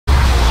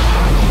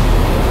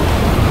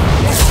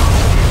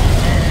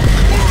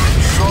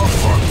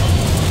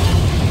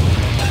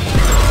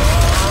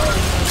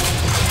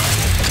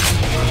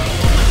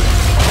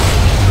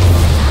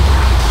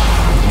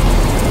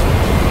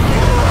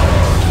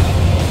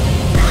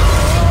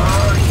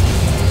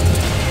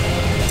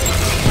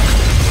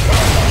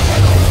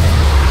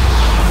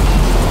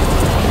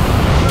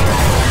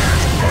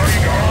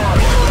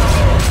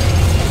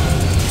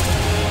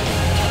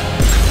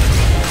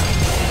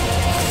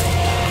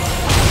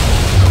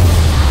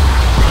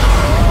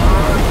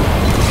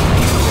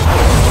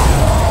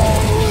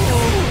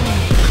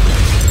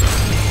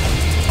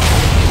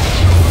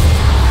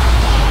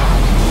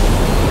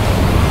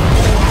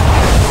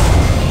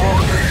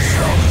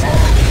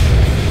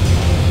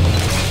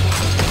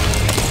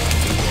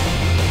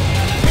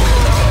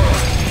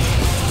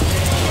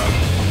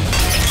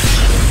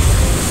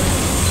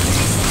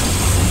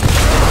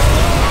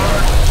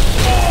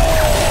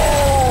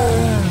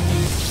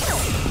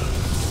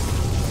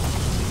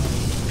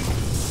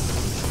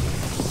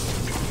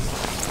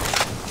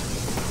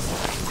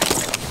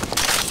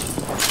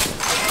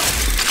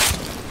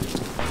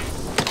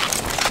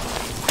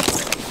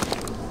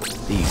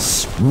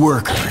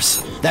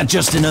Workers. That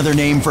just another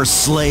name for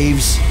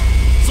slaves?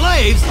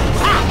 Slaves?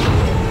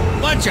 Ha!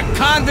 Bunch of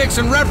convicts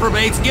and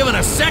reprobates given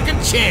a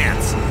second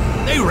chance.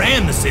 They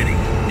ran the city,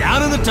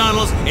 down in the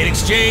tunnels, in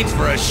exchange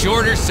for a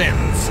shorter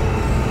sentence.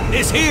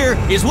 This here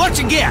is what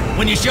you get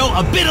when you show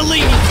a bit of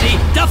leniency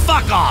to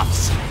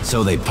fuck-offs.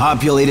 So they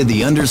populated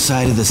the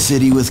underside of the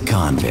city with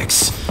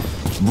convicts.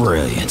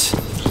 Brilliant.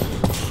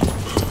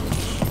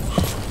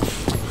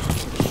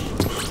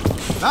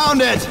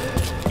 Found it!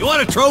 You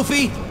want a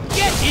trophy?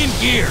 Get in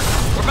gear.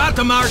 We're about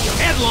to march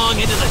headlong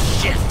into the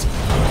shit.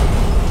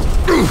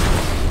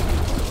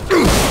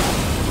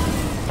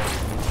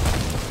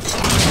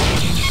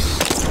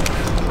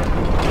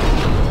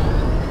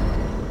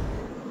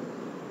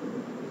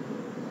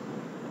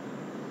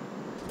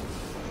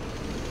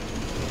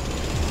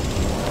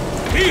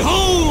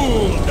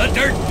 Behold the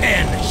dirt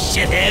pen,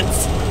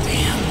 shitheads!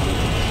 Damn.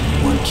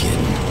 One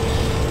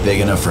kidding. Big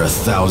enough for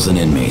 1,000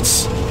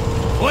 inmates.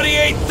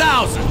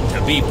 28,000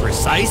 to be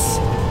precise.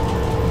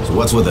 So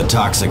what's with the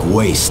toxic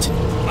waste?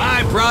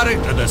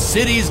 Byproduct of the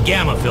city's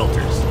gamma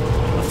filters.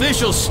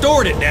 Officials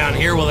stored it down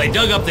here while they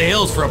dug up the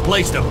hills for a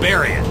place to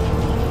bury it.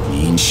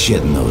 Mean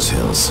shit in those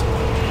hills.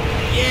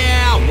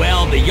 Yeah,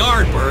 well, the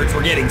yardbirds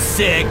were getting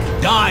sick,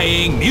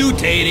 dying,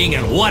 mutating,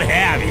 and what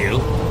have you.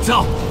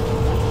 So,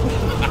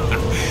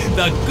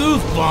 the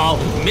goofball,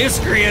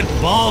 miscreant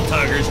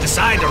ball-tuggers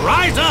decide to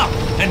rise up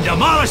and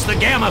demolish the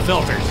gamma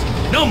filters.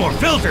 No more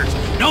filters,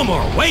 no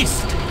more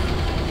waste.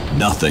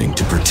 Nothing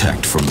to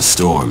protect from the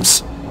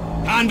storms.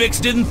 Convicts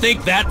didn't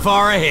think that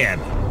far ahead.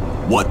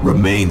 What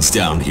remains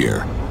down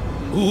here?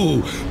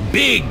 Ooh,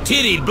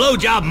 big-tittied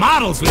blowjob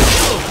models with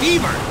yellow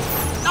fever.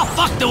 The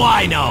fuck do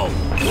I know?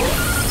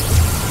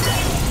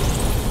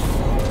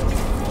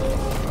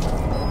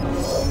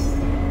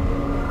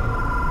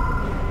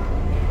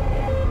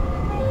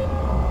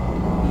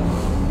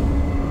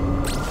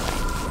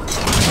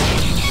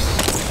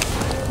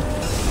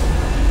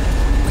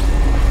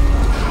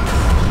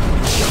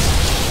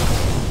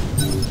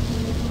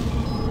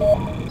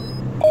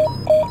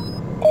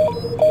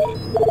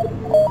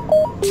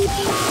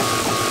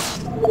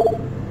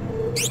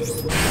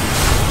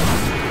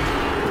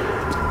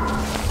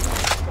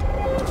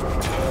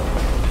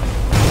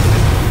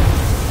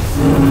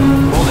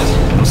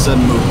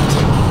 Sudden movement.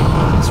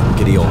 This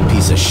rickety old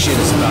piece of shit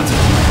is about to...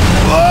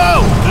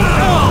 Whoa!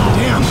 Oh,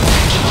 damn!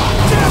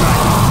 Damn it!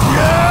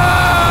 Yeah!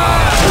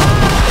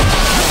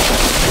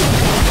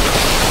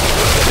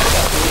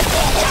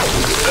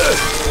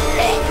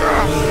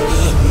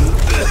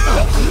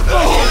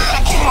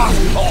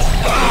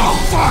 Oh,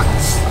 fuck!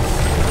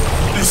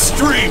 This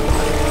stream!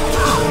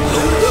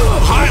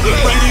 Highly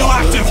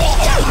radioactive!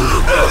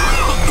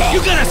 You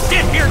gonna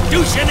sit here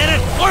douching in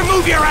it, or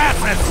move your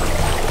asses?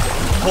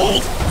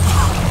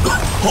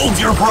 Hold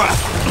your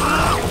breath!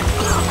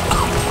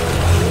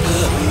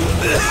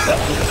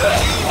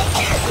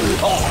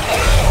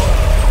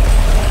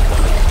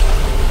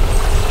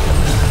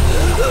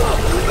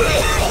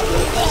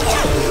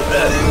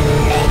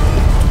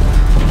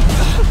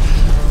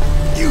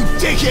 You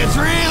dickheads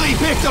really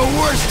picked the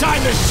worst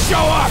time to show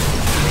up!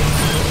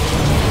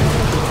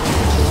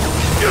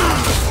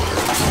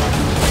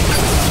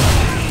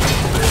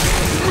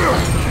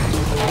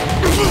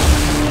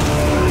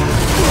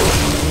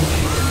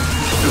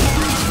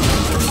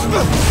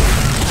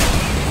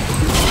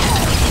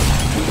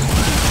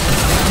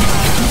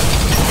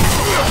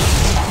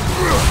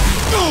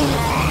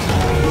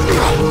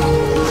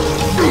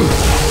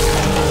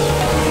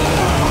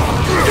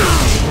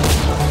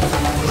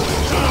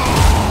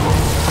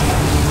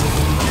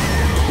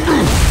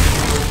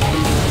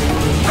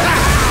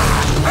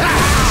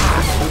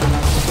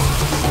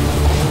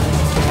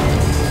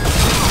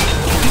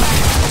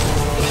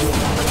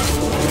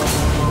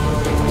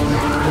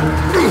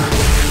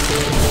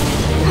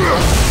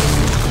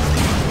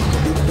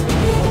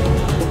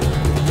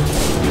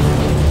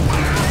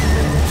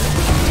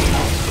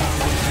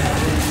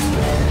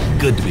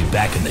 Good to be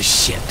back in the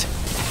shit.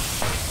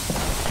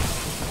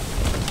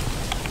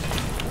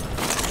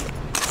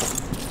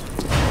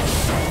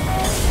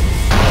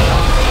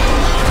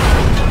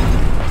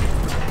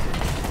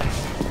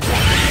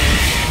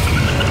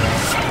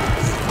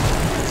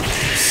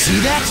 See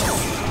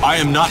that? I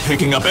am not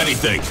picking up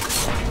anything.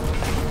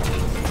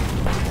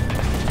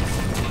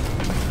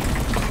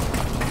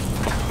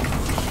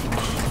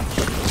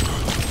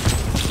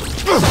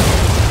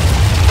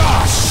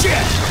 Oh,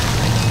 shit!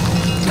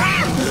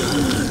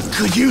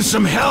 Could use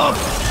some help?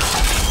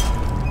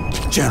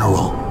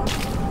 General,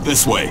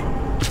 this way.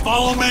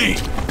 Follow me!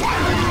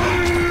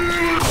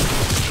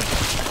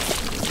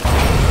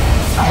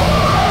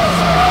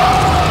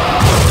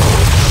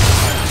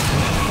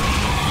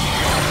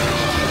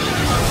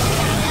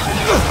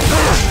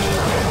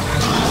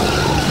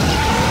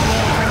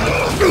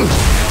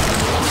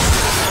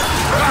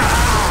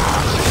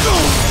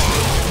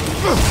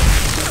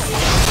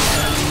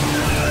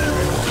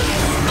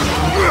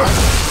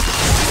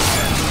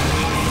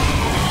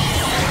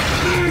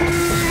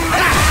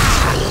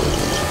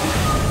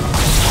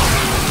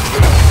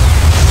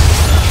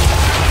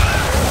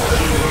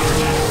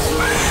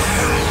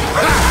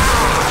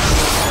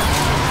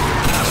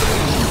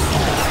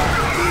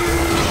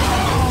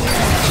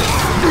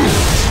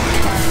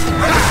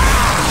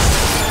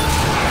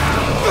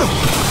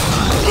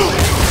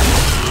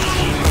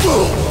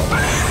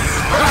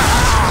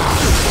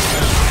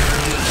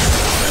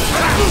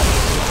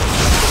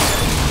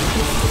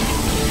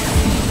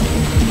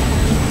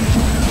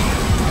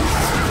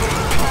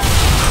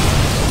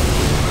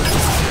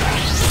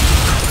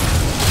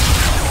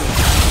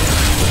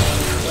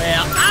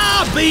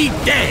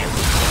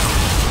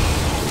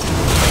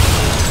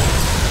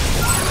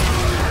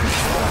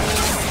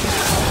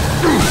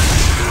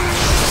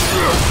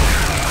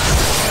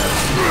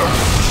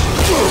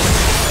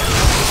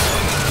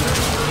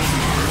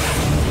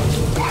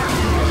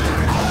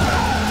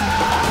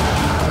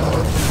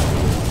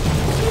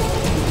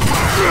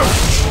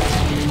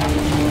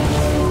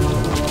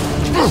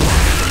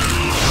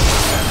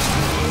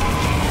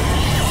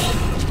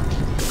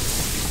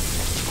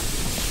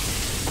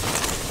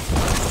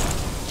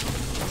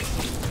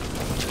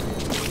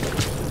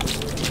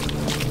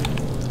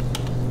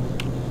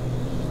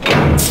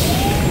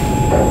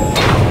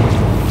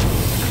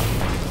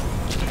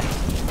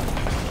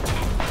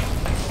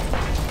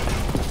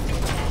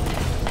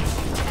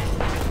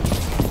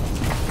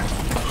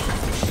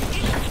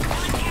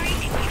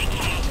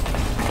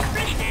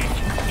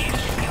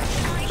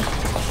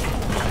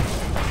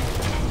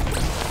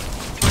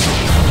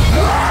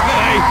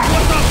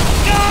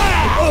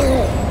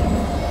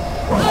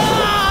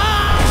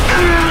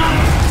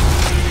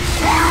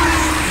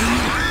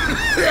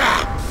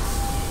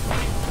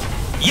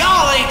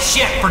 ain't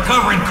shit for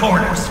covering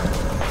corners.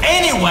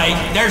 Anyway,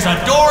 there's a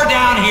door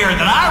down here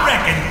that I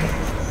reckon...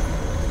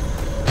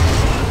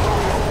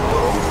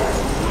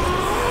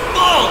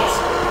 Bolts!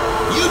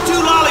 You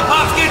two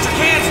lollipops get your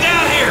cans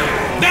down here!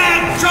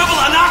 Bad trouble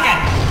a-knockin'!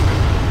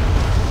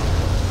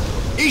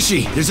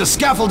 Ishi, there's a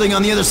scaffolding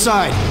on the other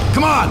side.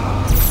 Come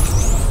on!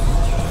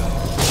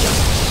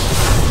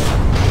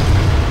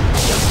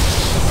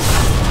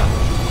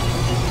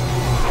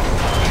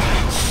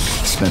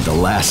 Spent the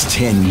last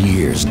 10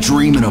 years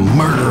dreaming of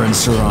murdering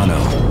Serrano.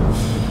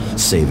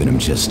 Saving him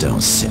just don't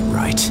sit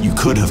right. You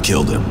could have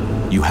killed him.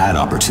 You had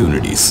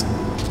opportunities.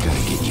 Gotta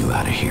get you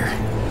out of here.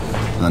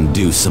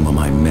 Undo some of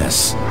my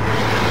mess.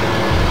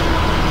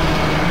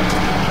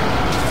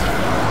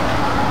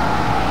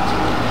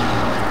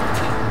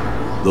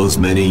 Those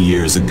many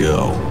years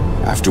ago,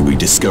 after we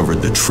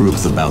discovered the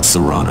truth about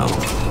Serrano,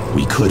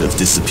 we could have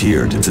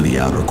disappeared into the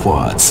outer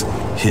quads,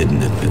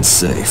 hidden and been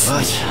safe.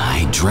 But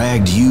I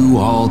dragged you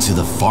all to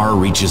the far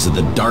reaches of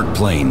the Dark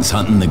Plains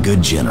hunting the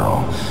good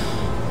general.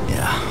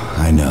 Yeah,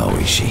 I know,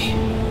 Ishi.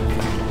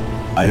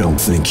 I don't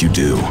think you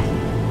do.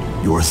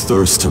 Your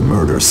thirst to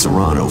murder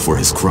Serrano for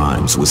his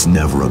crimes was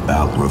never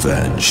about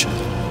revenge.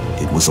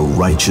 It was a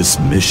righteous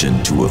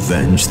mission to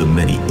avenge the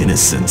many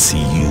innocents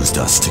he used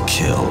us to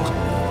kill.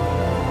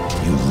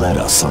 You led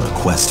us on a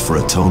quest for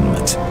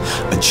atonement,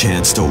 a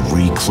chance to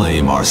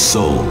reclaim our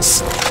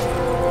souls.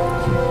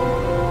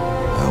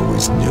 I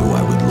always knew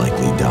I would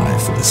likely die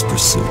for this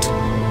pursuit.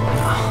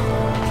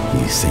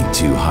 You think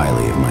too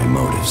highly of my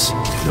motives.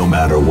 No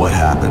matter what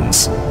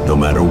happens, no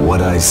matter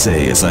what I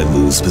say as I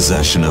lose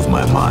possession of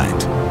my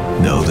mind,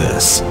 know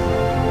this.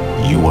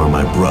 You are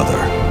my brother.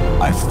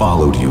 I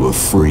followed you of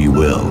free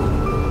will,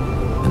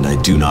 and I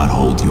do not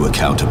hold you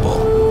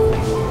accountable.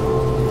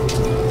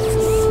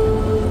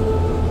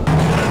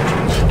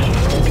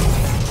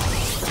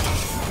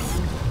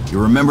 You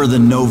remember the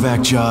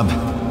Novak job?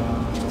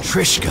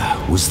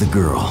 Trishka was the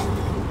girl.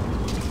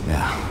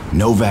 Yeah,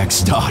 Novak's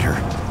daughter.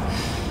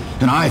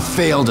 And I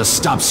failed to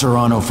stop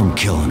Serrano from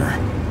killing her.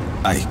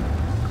 I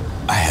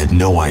had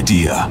no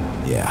idea.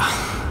 Yeah.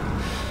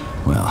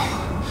 Well,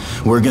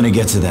 we're gonna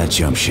get to that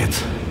jump ship.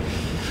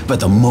 But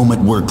the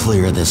moment we're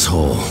clear of this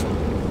hole...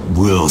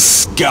 We'll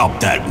scalp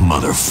that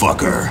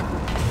motherfucker.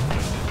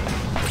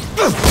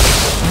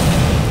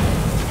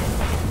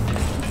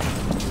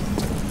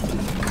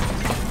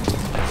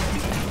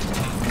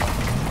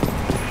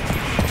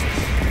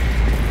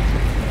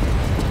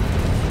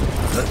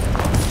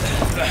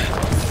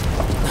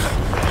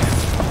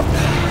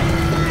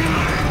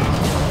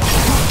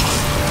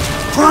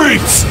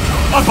 Creeps!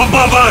 Up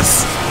above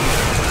us!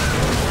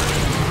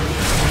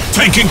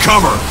 Taking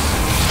cover!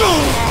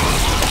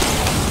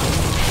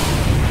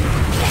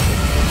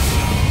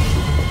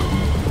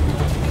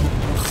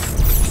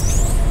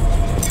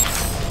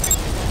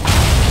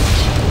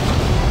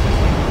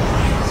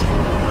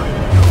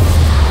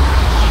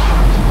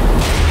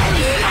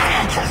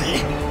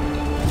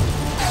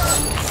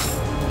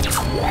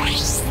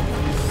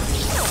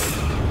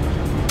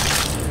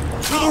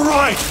 To the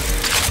right!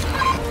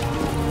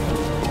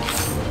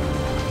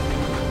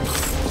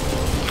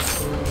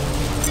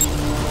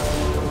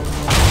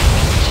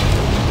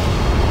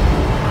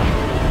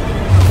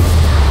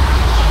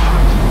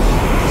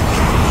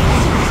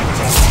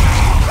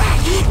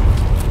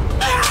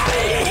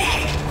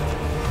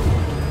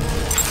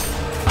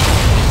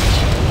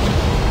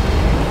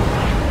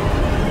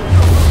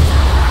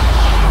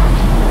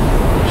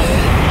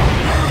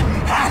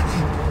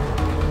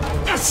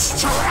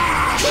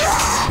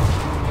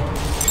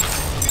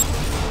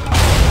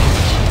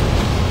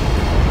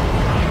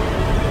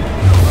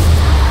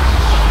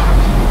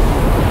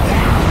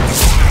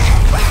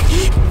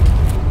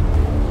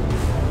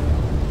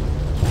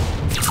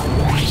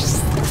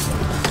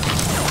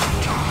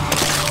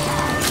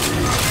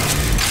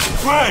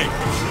 Ray!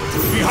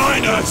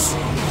 Behind us!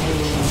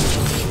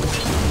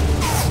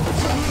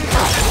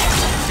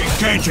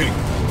 Engaging!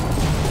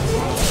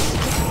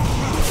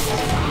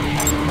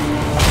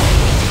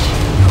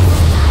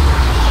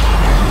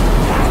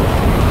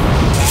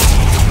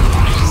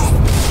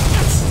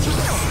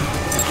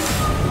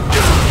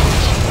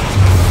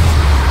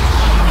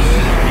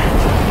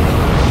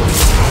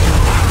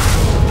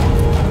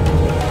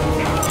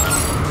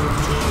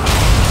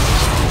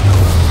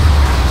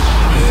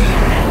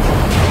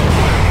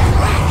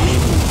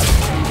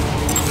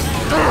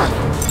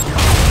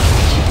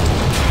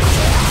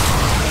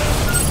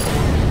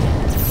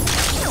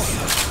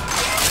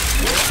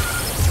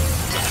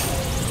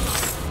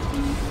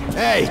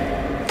 Hey!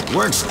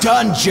 Work's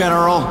done,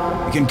 General!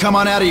 You can come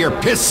on out of your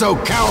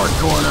piss-so-coward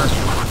corner!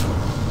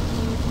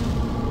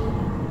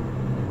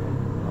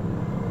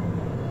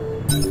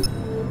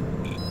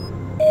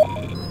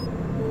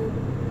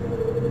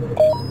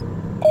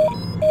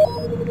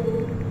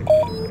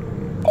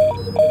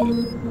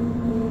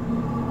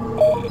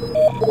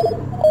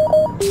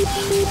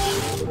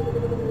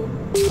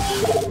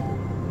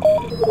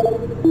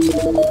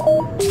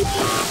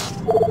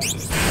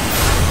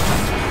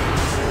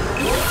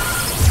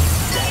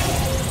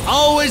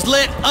 Always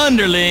let let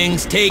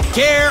underlings take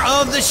care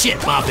of the shit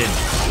mopping.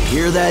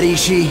 Hear that,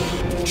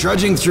 Ishii?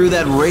 Trudging through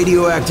that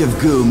radioactive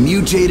goo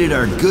mutated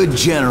our good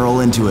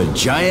general into a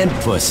giant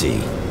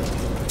pussy.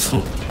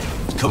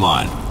 Come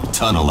on,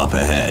 tunnel up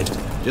ahead.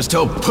 Just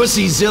hope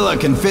Pussyzilla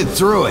can fit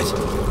through it.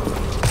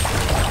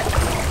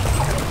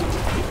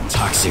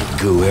 Toxic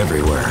goo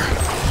everywhere.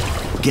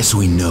 Guess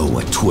we know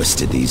what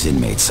twisted these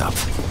inmates up.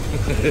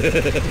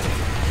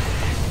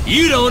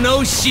 You don't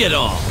know shit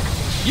all.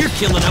 You're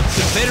killing up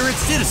Confederate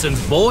citizens,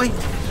 boy.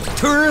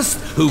 Tourists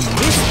who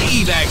missed the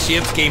evac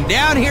ships came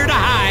down here to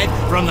hide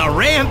from the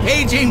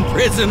rampaging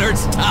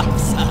prisoners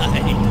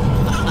topside.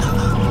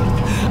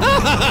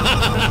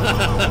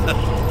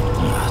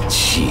 Oh,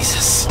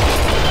 Jesus.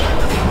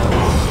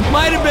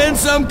 Might have been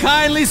some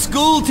kindly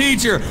school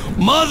teacher.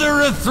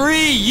 Mother of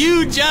three,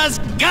 you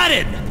just got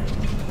it.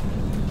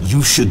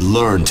 You should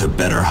learn to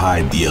better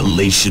hide the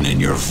elation in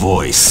your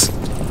voice.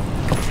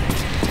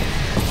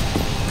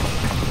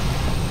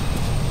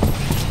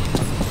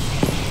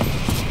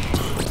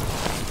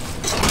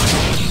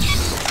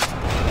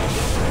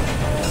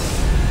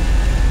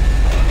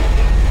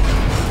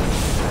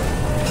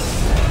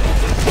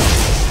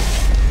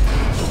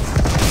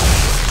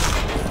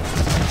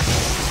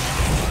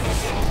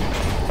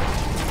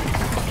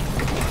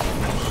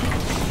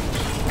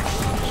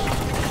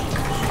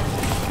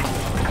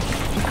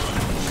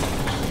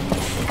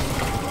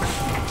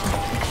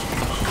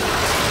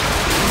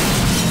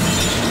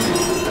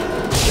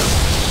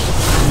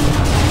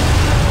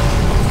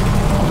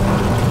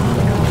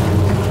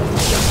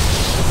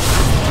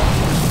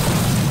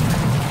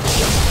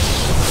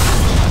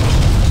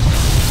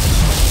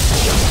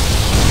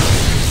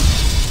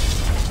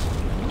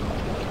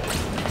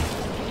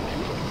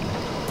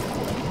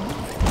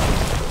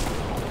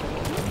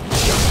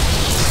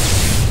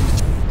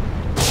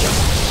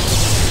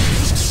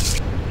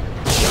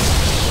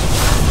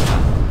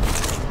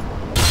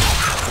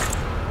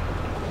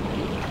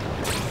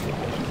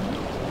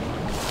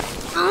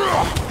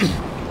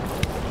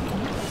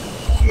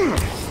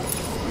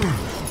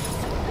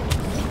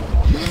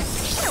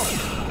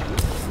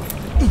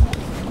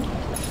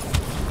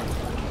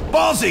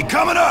 Ballsy,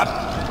 coming up!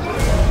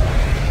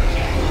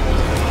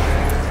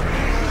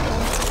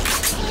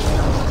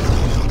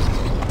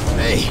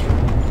 Hey,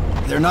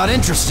 they're not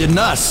interested in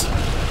us.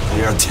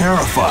 They are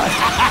terrified.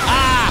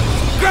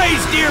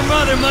 Gray's dear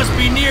mother must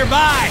be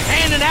nearby,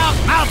 handing out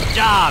mouth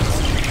jobs.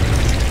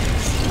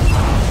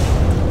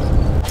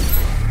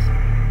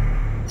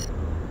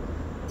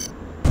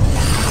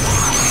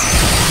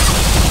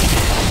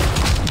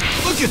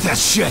 Look at that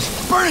shit!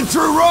 Burning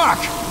through rock!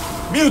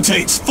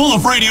 Mutates full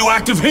of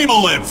radioactive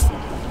hemolymph!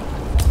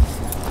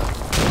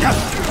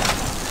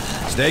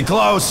 Stay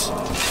close.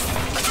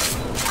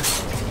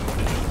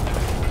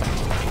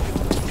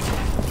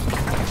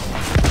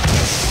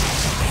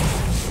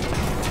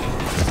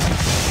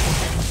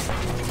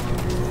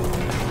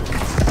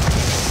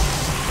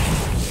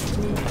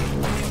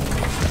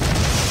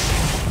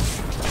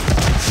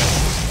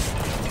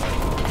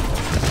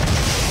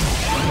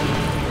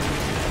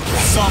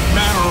 Some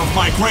manner of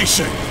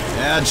migration.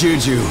 Yeah,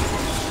 Juju.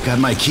 Got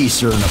my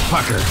keister in a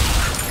pucker.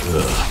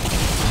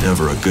 Ugh,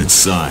 never a good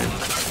sign.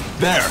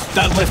 There,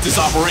 that lift is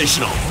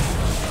operational.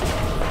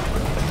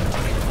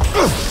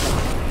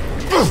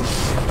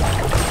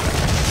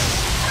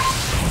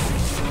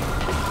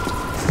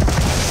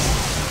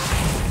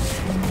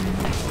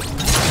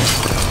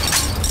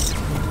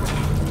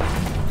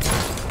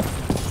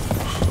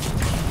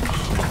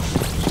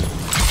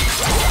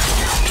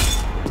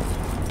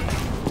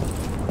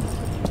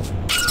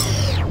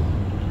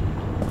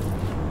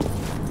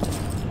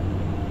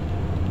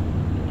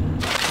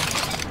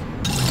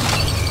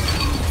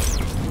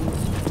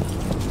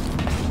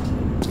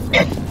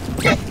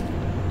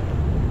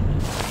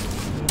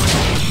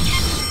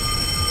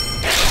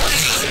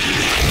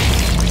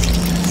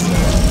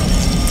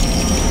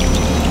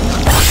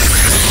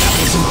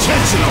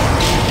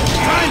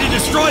 Trying to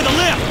destroy the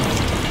lift!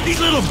 These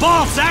little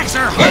ball sacks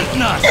are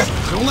hurting us!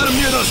 Don't let them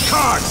near those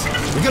cars!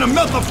 We're gonna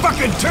melt the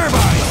fucking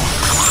turbine!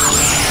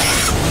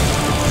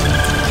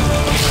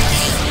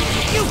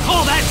 You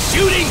call that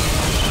shooting?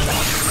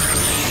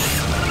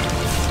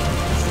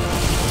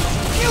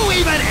 You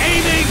even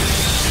aiming?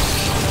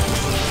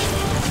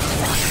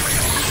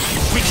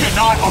 We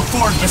cannot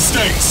afford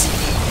mistakes!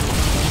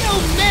 You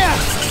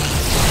missed!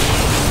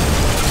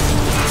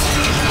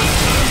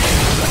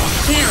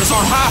 Ears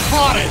are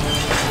half-rotted!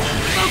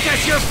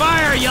 Focus your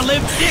fire, you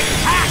limp dick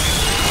hack!